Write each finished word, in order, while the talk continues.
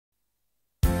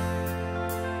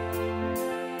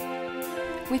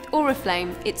With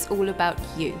Oriflame, it's all about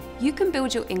you. You can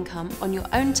build your income on your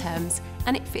own terms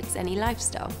and it fits any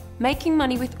lifestyle. Making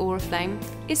money with Oriflame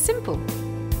is simple.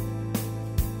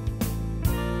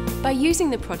 By using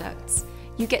the products,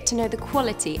 you get to know the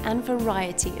quality and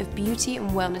variety of beauty and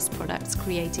wellness products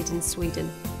created in Sweden.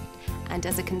 And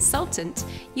as a consultant,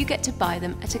 you get to buy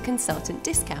them at a consultant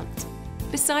discount.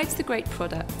 Besides the great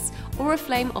products,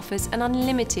 Oriflame offers an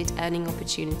unlimited earning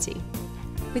opportunity.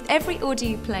 With every order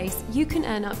you place, you can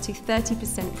earn up to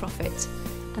 30% profit,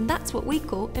 and that's what we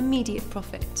call immediate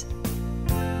profit.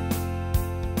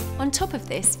 On top of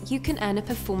this, you can earn a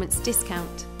performance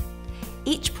discount.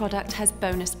 Each product has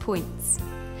bonus points.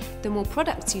 The more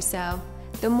products you sell,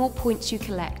 the more points you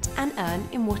collect and earn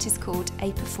in what is called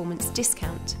a performance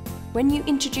discount. When you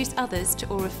introduce others to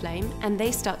Oriflame and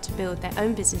they start to build their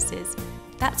own businesses,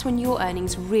 that's when your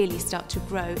earnings really start to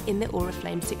grow in the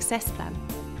Oriflame success plan.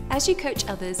 As you coach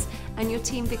others and your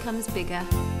team becomes bigger,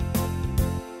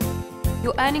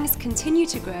 your earnings continue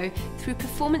to grow through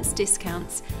performance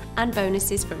discounts and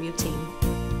bonuses from your team.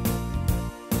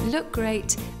 Look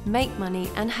great, make money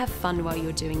and have fun while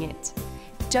you're doing it.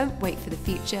 Don't wait for the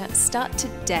future, start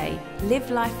today.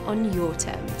 Live life on your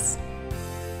terms.